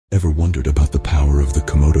Ever wondered about the power of the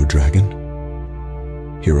Komodo dragon?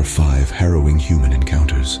 Here are 5 harrowing human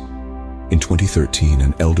encounters. In 2013,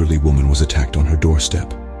 an elderly woman was attacked on her doorstep.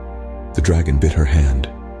 The dragon bit her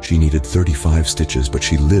hand. She needed 35 stitches, but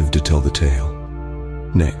she lived to tell the tale.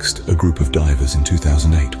 Next, a group of divers in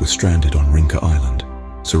 2008 was stranded on Rinka Island,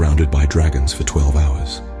 surrounded by dragons for 12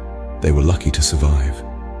 hours. They were lucky to survive.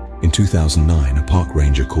 In 2009, a park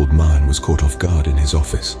ranger called Man was caught off guard in his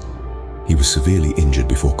office. He was severely injured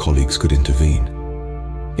before colleagues could intervene.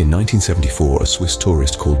 In 1974, a Swiss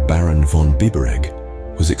tourist called Baron von Bibereg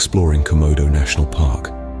was exploring Komodo National Park.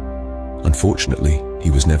 Unfortunately,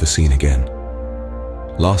 he was never seen again.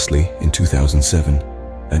 Lastly, in 2007,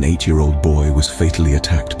 an 8-year-old boy was fatally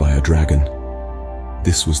attacked by a dragon.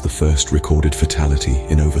 This was the first recorded fatality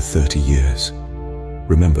in over 30 years.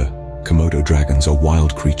 Remember, Komodo dragons are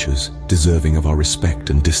wild creatures, deserving of our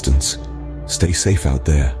respect and distance. Stay safe out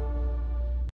there.